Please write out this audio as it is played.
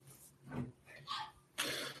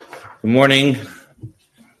Good morning.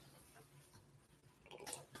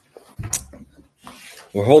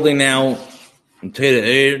 We're holding now in Torah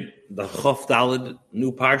the Chof Daled,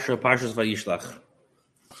 new Parshas Vayishlach.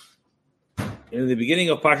 In the beginning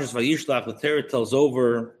of Parshas Vayishlach, the Torah tells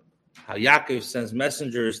over how Yaakov sends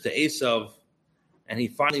messengers to Esav, and he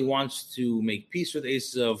finally wants to make peace with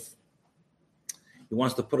Esav. He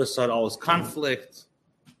wants to put aside all his conflict,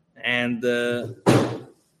 and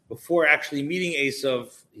before actually meeting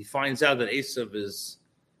Esav, he finds out that Esav is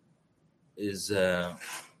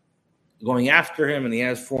going after him, and he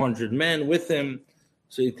has 400 men with him.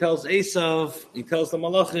 So he tells Esav, he tells the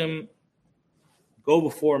Malachim, go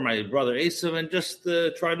before my brother Esav and just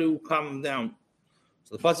try to calm him down.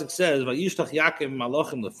 So the pasuk says, Vayishlach Yaakov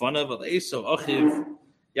Malachim lefanav al Esav achiv.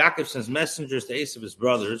 Yaakov sends messengers to Esav, his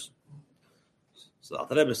brothers. So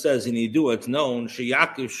the Rabbi says in Yidua, it's known she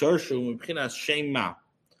Yaakov shorshu mibchinas shem ma.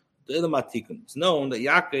 It's known that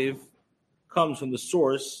Yaakov comes from the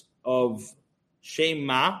source of Shem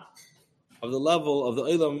Ma, of the level of the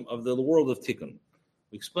Olam of the world of Tikkun.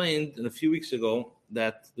 We explained a few weeks ago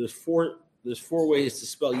that there's four ways to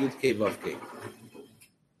spell Yud Kei Vav Kei.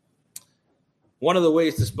 One of the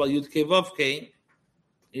ways to spell Yud Kei Vav Kei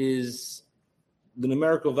is the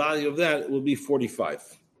numerical value of that will be 45.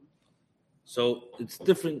 So it's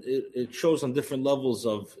different. It shows on different levels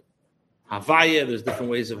of Havaya. There's different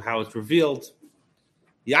ways of how it's revealed.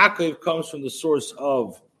 Yaakov comes from the source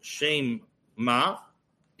of Shem Ma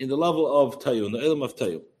in the level of Tohu, in the Elam of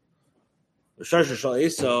Tohu.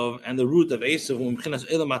 And the root of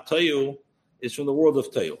Esav is from the world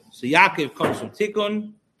of Tohu. So Yaakov comes from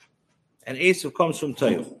Tikkun, and Esav comes from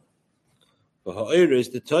Tohu.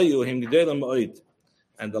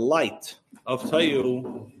 And the light of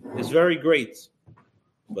Tohu is very great.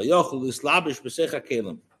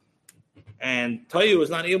 And Tohu is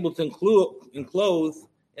not able to enclose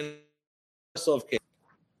in the vessel of Kelim.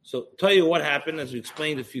 So Tohu, what happened, as we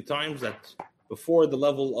explained a few times, that before the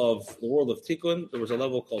level of the world of Tikkun, there was a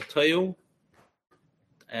level called Tohu.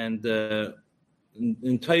 And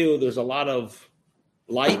in Tohu, there's a lot of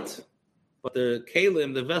light, but the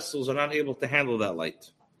Kelim, the vessels, are not able to handle that light.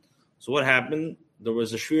 So what happened? There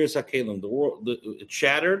was a Shviras HaKelim. It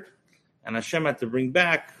shattered, and Hashem had to bring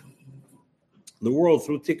back the world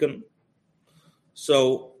through Tikkun.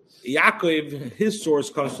 So Yaakov, his source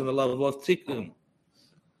comes from the level of Tikkun.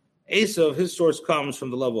 Esav, his source comes from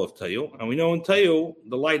the level of Tohu. And we know in Tohu,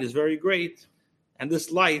 the light is very great. And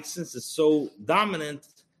this light, since it's so dominant,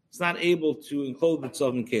 it's not able to enclose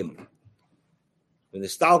itself in Kelim. When the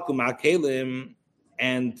Stalkum HaKelim,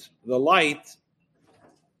 and the light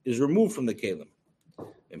is removed from the Kelim.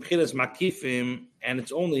 And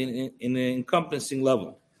it's only in an encompassing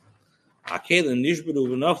level. And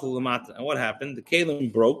what happened? The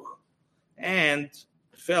Kelim broke and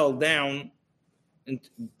fell down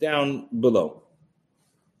below.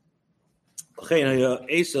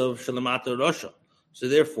 So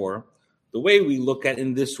therefore, the way we look at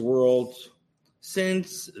in this world,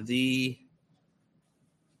 since the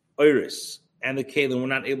Iris and the Kelim were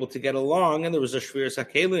not able to get along, and there was a Shviras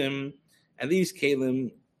HaKelim, and these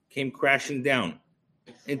Kelim came crashing down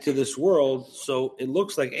into this world, so it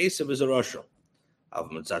looks like Esav is a Rasha.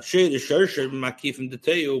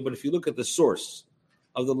 But if you look at the source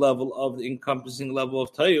of the level of the encompassing level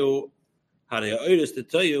of Tohu,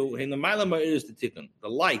 the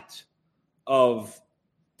light of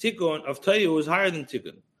Tikkun of Tohu is higher than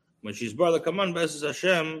Tikkun. When she's brother, come on, blesses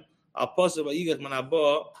Hashem. Like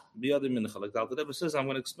the Rebbe says, I'm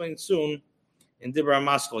going to explain soon in Dibra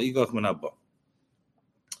Maskal Yigach Manabba.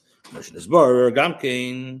 The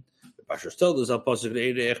Pashas told us like the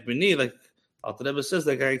Rebbe says,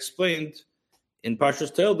 like I explained in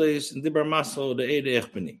Pashas Teldes in Dibra Masel the Eide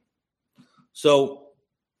Echbeni. So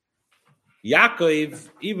Yaakov,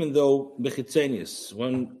 even though Bechitzenius,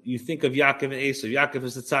 when you think of Yaakov and Esav, Yaakov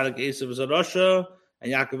is the tzaddik, Esav is a Rasha,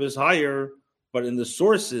 and Yaakov is higher. But in the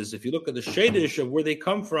sources, if you look at the Shadish of where they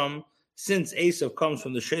come from, since Esav comes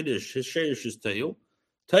from the Shadish, his Shadish is Tohu.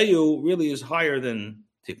 Tohu really is higher than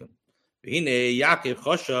Tikkun. Yaakov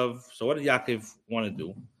Choshav. So what did Yaakov want to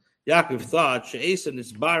do? Yaakov thought Esav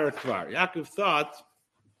is bar kvar. Yaakov thought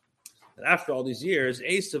that after all these years,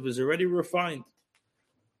 Esav is already refined.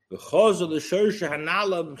 And he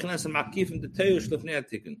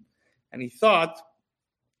thought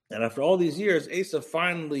that after all these years, Esav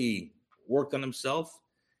finally worked on himself,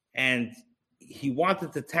 and he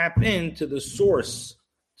wanted to tap into the source,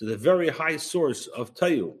 to the very high source of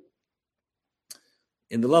Tohu,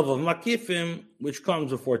 in the level of Makifim, which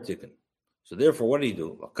comes before Tikkun. So therefore, what did he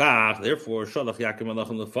do? Therefore, Shalach Yaakov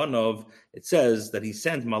Malachim Lefanov, it says that he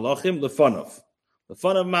sent Malachim Lefanov. The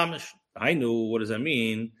fun of mamish. I know what does that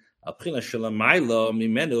mean? So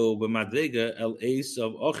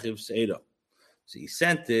he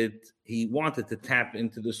sent it. He wanted to tap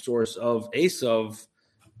into the source of Esav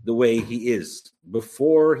the way he is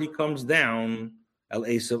before he comes down. El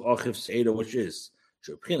Esav Ochiv Seida, which is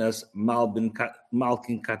Malkin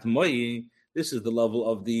Katmoyi. This is the level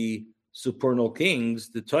of the supernal kings,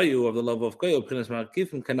 the Tohu of the level of Koyo, Prinas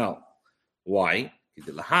Makifim Kanal. Why? He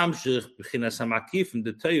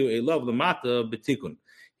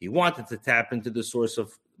wanted to tap into the source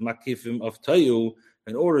of Makifim of Tohu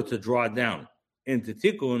in order to draw down into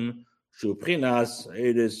Tikkun.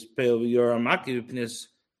 It is Peil Yor Makifim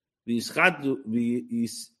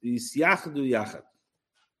Yachad.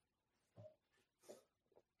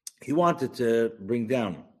 He wanted to bring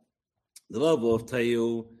down the level of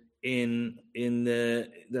Tohu in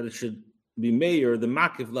that it should be mayor, the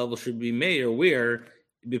makif level should be mayor where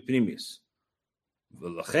bipnimis.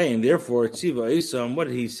 Therefore, tziva Esam, what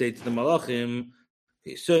did he say to the malachim?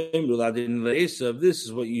 This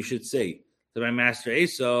is what you should say to my master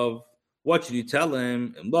Esav. What should you tell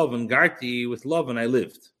him? In love and garti, with love and I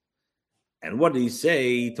lived. And what did he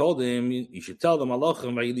say? He told him, you should tell the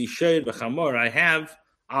malachim, I have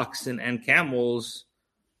oxen and camels.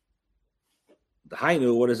 The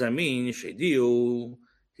Hainu, what does that mean? Shediu.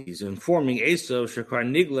 He's informing Esav Shekar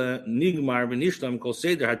Nigmar V'Nishlam Kol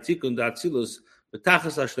Seder Hatikun Datzilus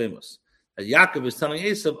B'Tachas Hashlemus. That Yaakov is telling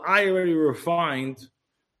Esav, I already refined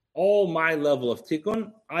all my level of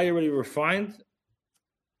Tikkun. I already refined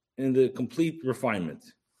in the complete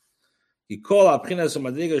refinement. He called Abchinas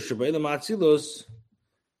Madriga Shebe'elam Atzilus,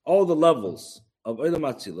 all the levels of Elam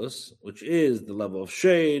Atzilus, which is the level of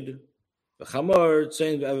shade, V'Chamor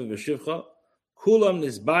Tzein V'Ever V'Shivcha. Kulam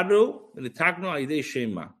nisbadu v'nitaknu ayidei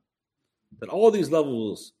shema. That all these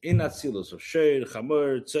levels in Atzilus of Shed,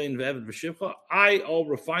 Chamor, Tzayin, Ve'eved, V'Shivcha, I all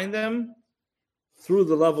refine them through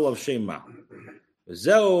the level of Shema.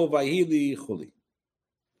 V'zeo v'ayili chuli.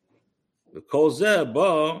 V'kol zeh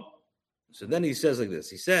ba. So then he says like this.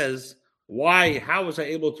 He says, why? How was I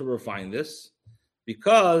able to refine this?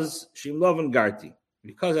 Because Shim Lovan Garti.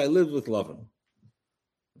 Because I lived with Lovan.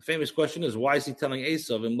 The famous question is, why is he telling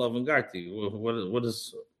Esav in Love and Garti? What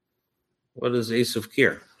does Esav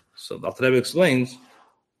care? So the Rebbe explains,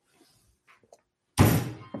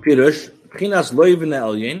 Pirush, Chinas Loivin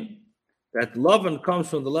Elyin, that Lovan comes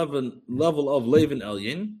from the level of Loivin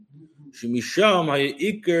Elyin, Shemisham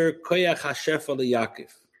Hayikir Koyach Hashefa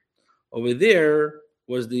LeYaakov. Over there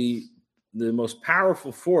was the most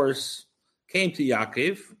powerful force came to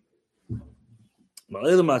Yaakov,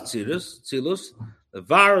 Ma'elam Tzilus, the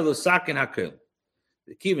var l'sakin hakel,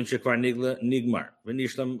 the kivin shekvar nigmar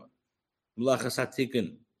v'nishlam mlachas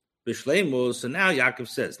hatikkun b'shleimus. So now Yaakov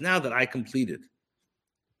says, now that I completed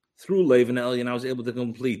through Lev and Elyon, I was able to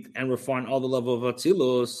complete and refine all the level of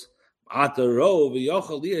Atzilus.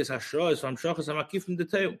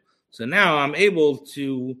 So now I'm able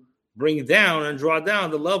to bring down and draw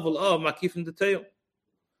down the level of makifim deteu.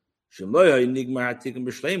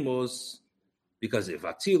 Because if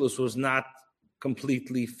Atzilus was not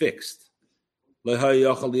completely fixed, so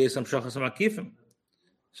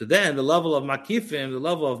then the level of makifim, the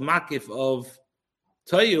level of makif of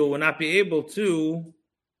Tohu will not be able to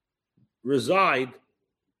reside.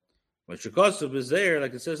 When Shekosov is there,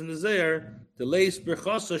 like it says in the Zayar, the leis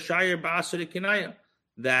berchosa shayir ba'asar kinaya,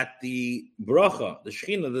 that the bracha, the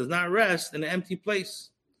Shechina, does not rest in an empty place.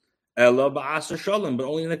 Ella ba'asar shalom, but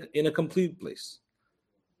only in a complete place.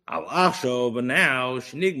 But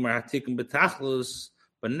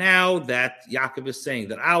now that Yaakov is saying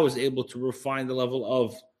that I was able to refine the level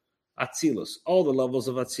of Atzilus, all the levels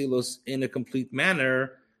of Atzilus in a complete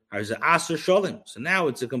manner, so now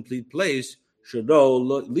it's a complete place. Now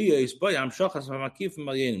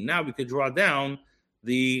we could draw down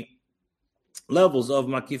the levels of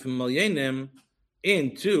Makifim Malyenim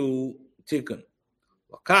into Tikkun.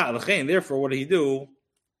 Therefore, what did he do?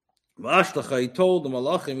 He told the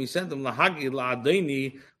Malachim, he sent them that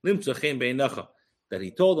he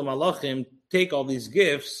told the Malachim, take all these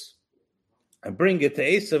gifts and bring it to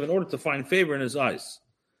Esav in order to find favor in his eyes.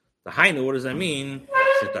 The Hainu, what does that mean?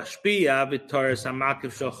 That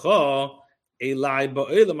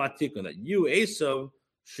you, Esav,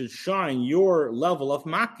 should shine your level of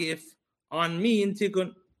Makif on me in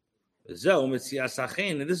Tikkun. And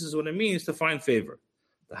this is what it means to find favor.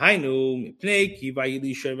 The Hainu,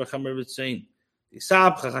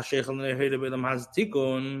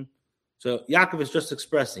 so Yaakov is just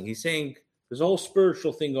expressing. He's saying there's a whole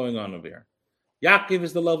spiritual thing going on over here. Yaakov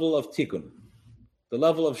is the level of Tikkun, the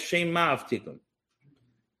level of Shema of Tikkun.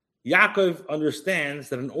 Yaakov understands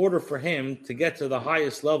that in order for him to get to the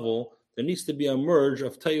highest level, there needs to be a merge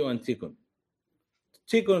of Tohu and Tikkun.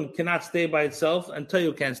 Tikkun cannot stay by itself, and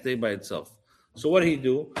Tohu can't stay by itself. So what did he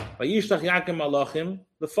do? Vayishlach Yaakov malachim,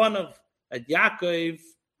 the fun of that Yaakov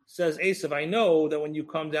says, Esav, I know that when you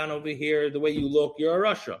come down over here, the way you look, you're a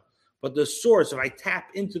Russia. But the source, if I tap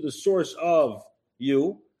into the source of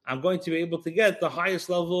you, I'm going to be able to get the highest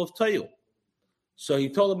level of Tohu. So he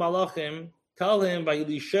told the malachim, tell him, what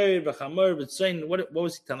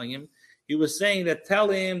was he telling him? He was saying that tell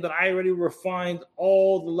him that I already refined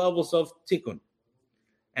all the levels of Tikkun.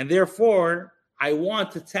 And therefore, I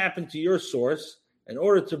want to tap into your source in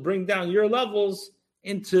order to bring down your levels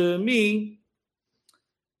into me.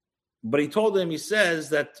 But he told him, he says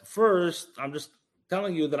that first, I'm just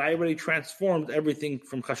telling you that I already transformed everything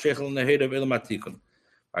from Chashechel and Nehed of Ilam Tikkun.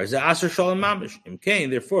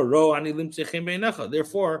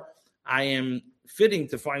 Therefore, I am fitting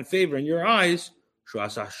to find favor in your eyes to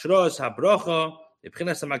get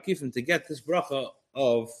this bracha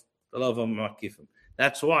of the love of Makifim.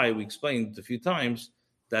 That's why we explained a few times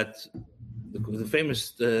that the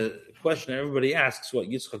famous question everybody asks, what,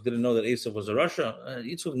 Yitzchak didn't know that Esav was a Rasha?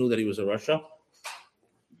 Yitzchak knew that he was a Rasha.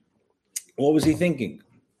 What was he thinking?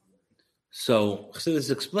 So Chassidus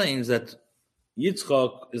explains that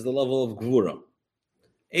Yitzchak is the level of Gvura.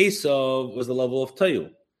 Esav was the level of Tohu.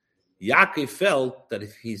 Yaakov felt that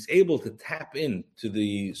if he's able to tap into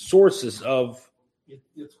the sources of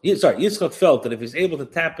Yitzchak felt that if he's able to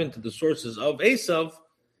tap into the sources of Esav,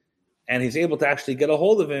 and he's able to actually get a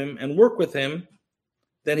hold of him and work with him,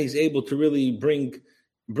 then he's able to really bring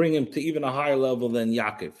him to even a higher level than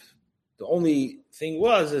Yaakov. The only thing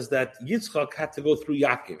is that Yitzchak had to go through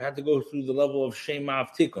Yaakov, had to go through the level of Shema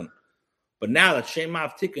of Tikkun. But now that Shema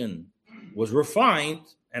of Tikkun was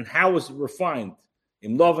refined, and how was it refined?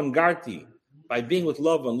 In Love and Garti, by being with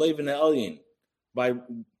Love and Lev and Elyon, by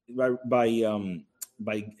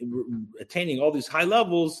attaining all these high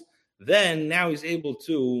levels, then now he's able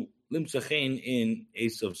to limtzachein in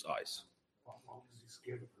Esav's eyes.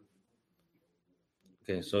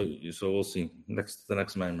 Okay, so we'll see the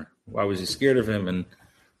next member. Why was he scared of him? And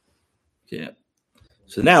yeah.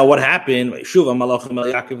 So now what happened? So the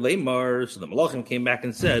Malachim came back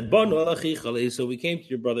and said, so we came to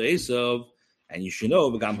your brother Esav, and you should know,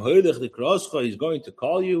 he's going to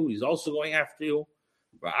call you, he's also going after you.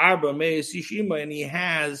 And he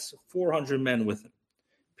has 400 men with him.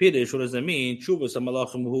 Pidish, what does that mean? What were the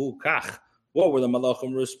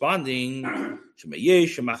Malachim responding?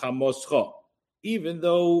 Even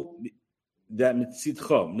though that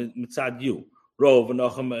mitzad you,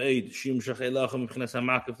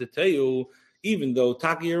 even though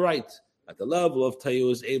Taki, you're right, at the level of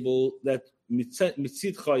Tohu is able that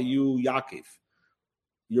mitzidcha you Yaakov,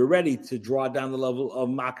 you're ready to draw down the level of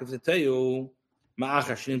Makav to Tohu. Now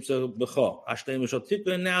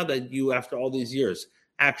that you, after all these years,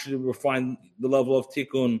 actually refine the level of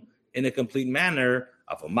Tikkun in a complete manner,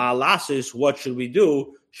 what should we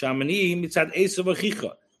do?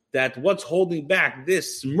 That what's holding back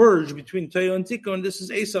this merge between Tohu and Tikkun, this is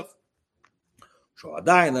Esav.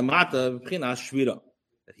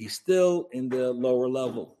 That he's still in the lower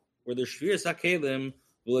level, where the Shviras HaKelim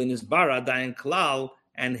will in his bara dayan klal,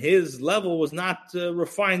 and his level was not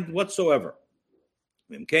refined whatsoever.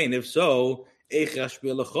 If so,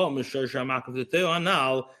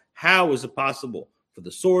 how is it possible for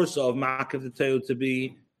the source of Makav Tohu to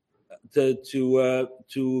be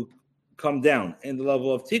to come down in the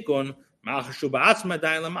level of Tikkun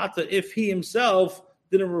if he himself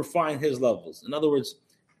didn't refine his levels? In other words,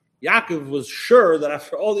 Yaakov was sure that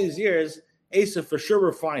after all these years, Esav for sure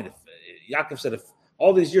refined it. Yaakov said, if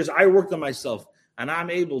all these years I worked on myself and I'm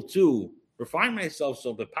able to refine myself,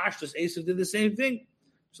 so the Pashtus Esav did the same thing.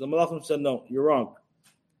 So the Malachim said, no, you're wrong.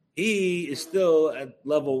 He is still at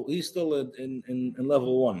level, he's still in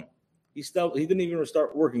level 1. He didn't even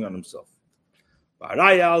start working on himself. And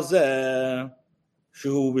the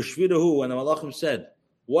Malachim said,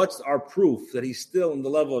 what's our proof that he's still in the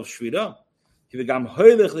level of Shvira?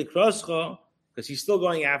 Because he's still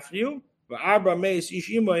going after you, and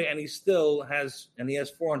he has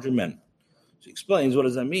 400 men. So he explains, what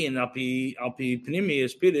does that mean?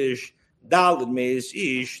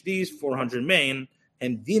 These 400 men,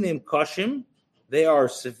 and dinim kashim, they are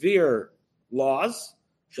severe laws,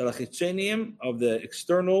 shalachitzenium, of the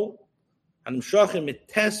external, and mshachim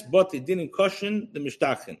mites but dinim kashim, the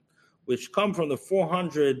mishtachin, which come from the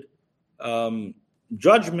 400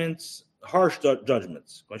 judgments, harsh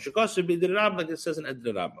judgments. Like it says in Ed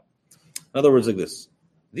Rabbah. In other words, like this: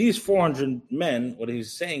 these 400 men, what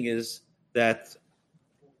he's saying is that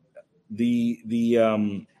the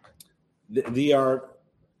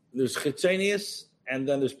there's chitzenius and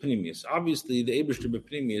then there's pneumius. Obviously, the Eibishter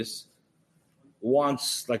b'pneumius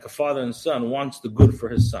wants, like a father and son, wants the good for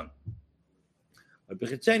his son. But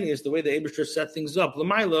b'chitzenius, the way the Eibishter set things up,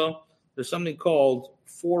 l'maylo, there's something called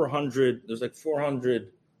 400. There's like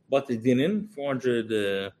 400 bate dinin,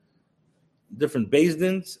 400 different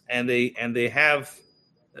beis-dins, and they have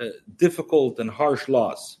difficult and harsh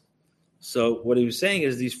laws. So what he was saying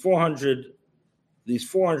is these 400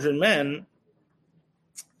 men,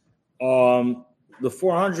 the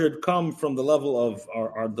 400 come from the level of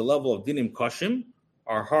are the level of dinim kashim,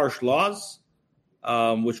 are harsh laws,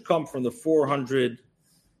 which come from the 400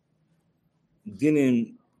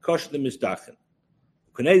 dinim kashim misdachen.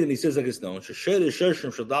 And he says like it's known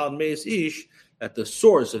that the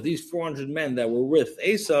source of these 400 men that were with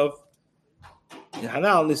Esav, so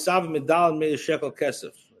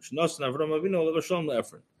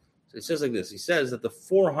he says like this. He says that the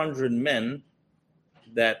 400 men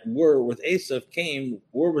that were with Esav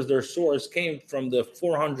where was their source? Came from the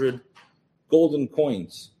 400 golden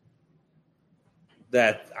coins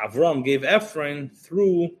that Avram gave Ephraim.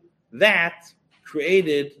 Through that,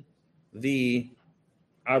 created the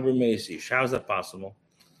Arba Meisish. How is that possible?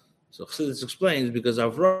 So Chassidus explains, because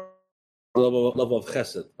Avram level of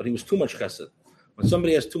chesed, but he was too much chesed. When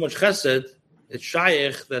somebody has too much chesed, it's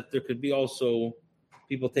shaykh that there could be also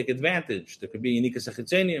people take advantage. There could be unikas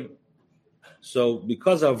achitzenium. So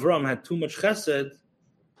because Avram had too much chesed,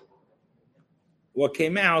 what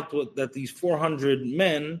came out was that these 400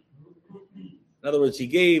 men, in other words, he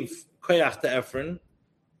gave koyach to Ephraim,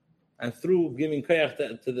 and through giving koyach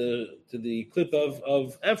to the clip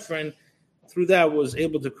of Ephraim, through that was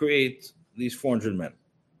able to create these 400 men.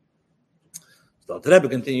 So the Rebbe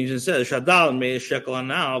continues and says, Shadal mei shekel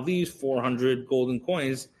anal, these 400 golden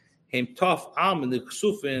coins came tough am in the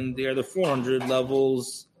ksufin. They are the 400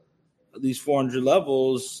 levels. These 400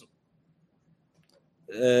 levels,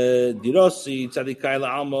 Dirosi, Tzadikai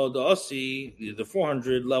La'almo, Da'osi, the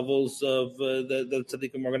 400 levels of the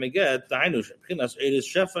Tzadikim are going to get, Ta'ainush, Pchinas, Eres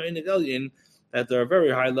Shefa, Einig Elyon, that they're a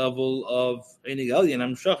very high level of Einig Elyon,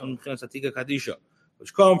 Amshach, Pchinas Atika Kadisha,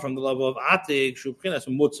 which come from the level of Atik, Shu Pchinas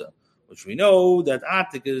Mutza, which we know that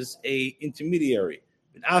Atik is a intermediary.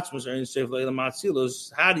 In Atzmus Erin Seif Le'elam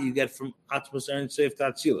Atzilus, how do you get from Atzmus Erin Seif to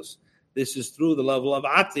Atzilus? This is through the level of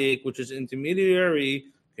Atik, which is intermediary.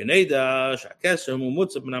 As we know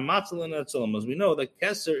that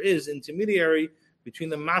Keser is intermediary between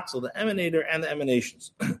the Matzel, the emanator, and the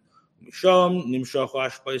emanations. And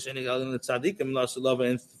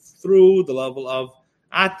through the level of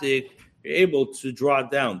Atik, you're able to draw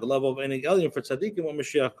down the level of Enig Elyon for Tzadikim when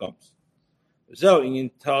Mashiach comes. And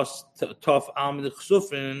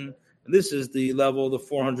this is the level of the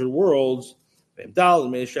 400 worlds. And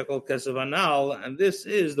this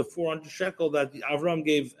is the 400 shekel that Avram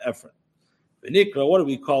gave Ephraim. What do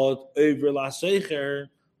we call it?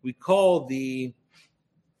 We call the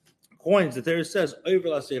coins that there says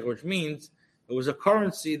which means it was a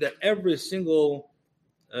currency that every single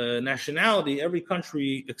nationality, every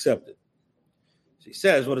country accepted. So he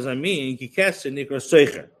says, what does that mean? Keser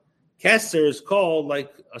is called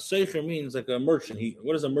like a seicher, means like a merchant.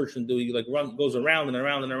 What does a merchant do? He goes around and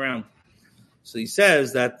around and around. So he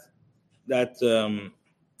says that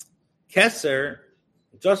Keser,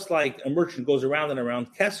 just like a merchant goes around and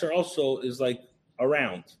around, Keser also is like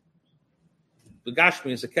around. The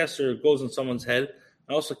Gashmi is a Keser goes on someone's head,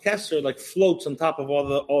 and also Keser like floats on top of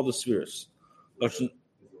all the spheres. Is it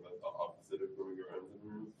like the opposite of going around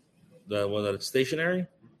and around? That it's stationary?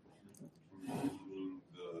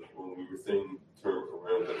 When we were saying term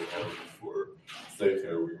around and around before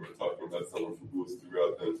Seicher, we were talking about someone who goes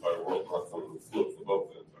throughout the entire world, not someone who floats above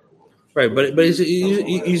the entire world. Right, but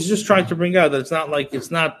he's just trying to bring out that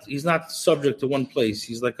it's not he's not subject to one place.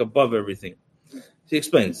 He's like above everything. He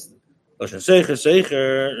explains. Like he says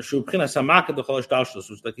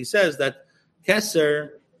that Keser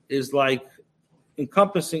is like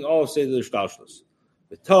encompassing all of Seder Shtalshlus.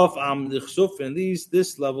 The Tov Am Dichsufin,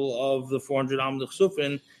 this level of the 400 Am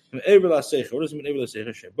Dichsufin, what does it mean?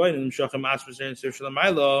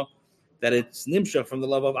 That it's nimshach from the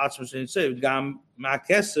level of Atzmus and Seif. Gam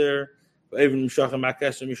Ma'keser, even nimshach and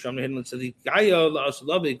Ma'keser misham nehidlan tzadik gayo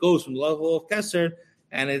la'asulav. It goes from the level of Keser,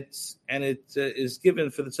 and it is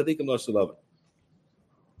given for the tzadikim la'asulav.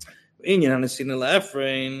 Inyan hanesin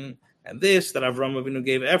la'Ephraim, and this that Avram Avinu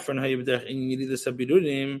gave Ephraim hayibdech in yididus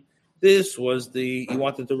habirudim. This was he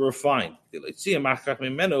wanted to refine. So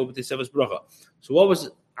what was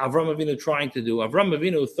Avram Avinu trying to do? Avram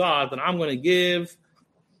Avinu thought that I'm going to give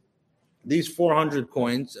these 400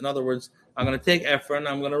 coins. In other words, I'm going to take Ephraim,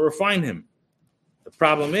 I'm going to refine him. The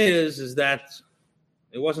problem is that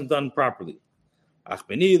it wasn't done properly. So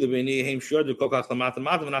because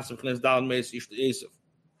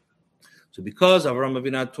Avraham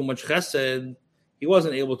Avinu had too much chesed, he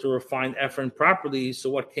wasn't able to refine Ephraim properly.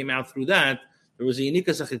 So what came out through that, there was a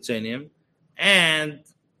Yinikas HaChitzenim, and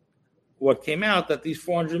what came out that these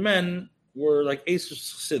 400 men were like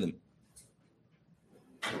Esav's Chassidim.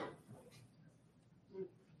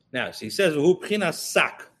 Now, so he says, "V'hu b'chinas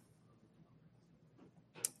sak."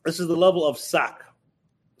 This is the level of sak.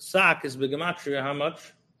 Sak is b'gematria how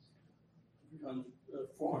much?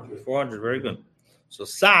 400. 400, very good. So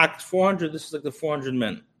sak, 400, this is like the 400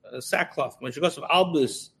 men. Sackcloth. When she goes from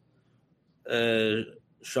Albus Shamayim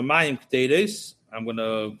Ktedes, I'm going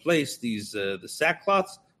to place these the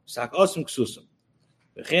sackcloths. Sak osim ksusim.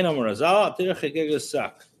 V'chein amar Razal, atir chegeg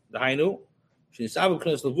sak. Dahainu, shenisav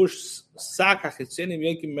b'chinas levush sak hachitzenim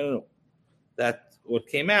yokim menu. That what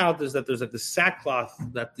came out is that there's like the sackcloth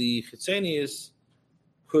that the chitzenis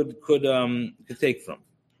could take from.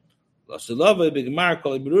 And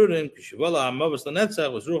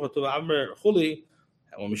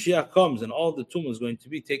when Mashiach comes and all the tumah is going to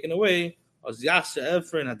be taken away,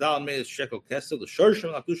 Ephraim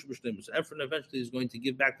eventually is going to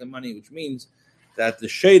give back the money, which means that the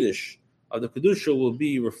shadish of the kedusha will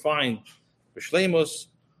be refined for shleimus.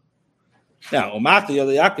 Now, so now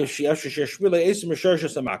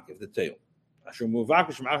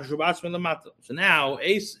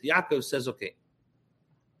Yaakov says, okay,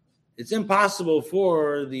 it's impossible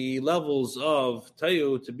for the levels of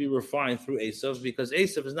Tohu to be refined through Esav because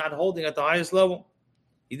Esav is not holding at the highest level.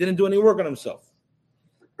 He didn't do any work on himself.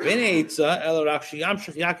 Yaakov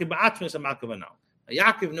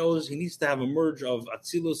knows he needs to have a merge of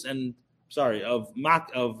Atzilus and of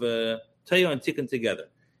Tohu and Tikkun together.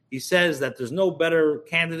 He says that there's no better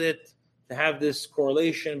candidate to have this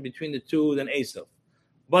correlation between the two than Esav.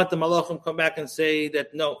 But the Malachim come back and say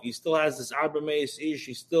that no, he still has this Arba Meis Ish,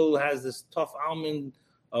 he still has this tough almond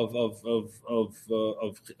of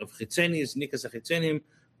Chitzenis, Nikas HaChitzenim,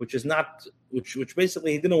 which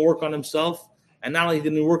basically he didn't work on himself, and not only he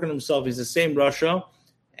didn't work on himself, he's the same Russia,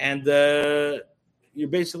 and you're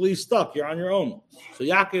basically stuck, you're on your own. So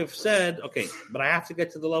Yaakov said, okay, but I have to get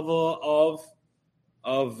to the level of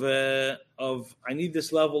I need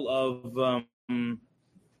this level of the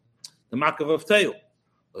Makav of Tohu.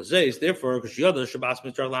 Therefore, when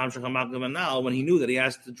he knew that he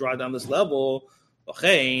has to draw down this level,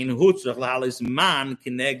 he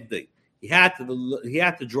had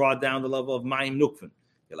to draw down the level of Mayim Nukvin.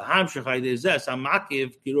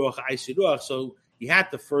 So he had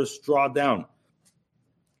to first draw down.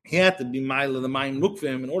 He had to be Ma'ila the Mayim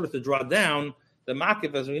Nukvim in order to draw down the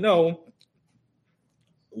Makiv, as we know.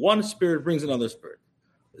 One spirit brings another spirit.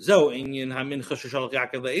 And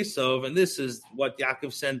this is what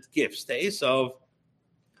Yaakov sent gifts to Esav.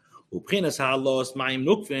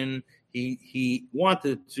 He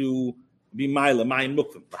wanted to be Maila, Mayim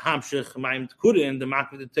Nukvim.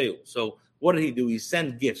 So what did he do? He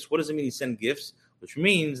sent gifts. What does it mean he sent gifts? Which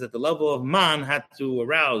means that the level of Man had to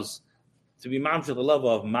arouse to be Mamshech the level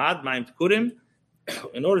of Mad, Mayim Tkurim,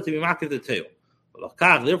 in order to be Makiv the Teo.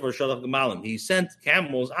 He sent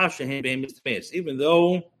camels, even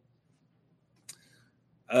though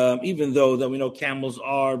that we know camels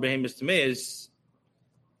are behemoth tameis.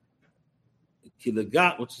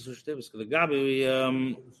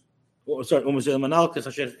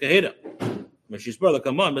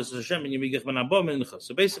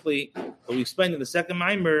 So basically, what we explained in the second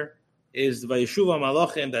mimer is the Vayishuva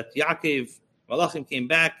Malachim that Malachim came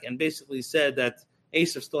back and basically said that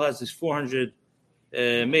Esav still has his 400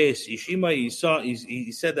 Meis Yishima. He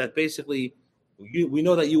said that basically we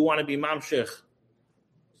know that you want to be Mamshech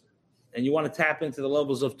and you want to tap into the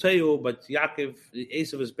levels of Tohu, but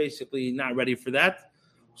Esav is basically not ready for that.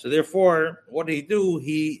 So therefore, what did he do?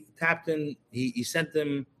 He tapped in. He sent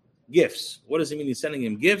them gifts. What does it mean? He's sending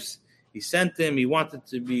him gifts. He wanted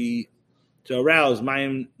to arouse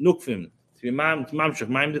Mayim Nukvim, to be Mamshech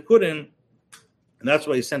Mayim Dekurim, and that's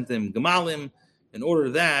why he sent them Gemalim. In order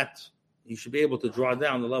that he should be able to draw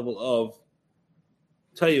down the level of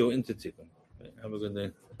Tohu into Tikkun. Okay, have a good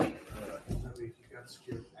day. He got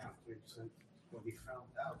scared after when he found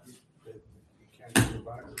out that he can't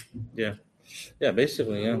survive. Yeah,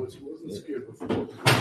 basically, yeah. He wasn't scared before.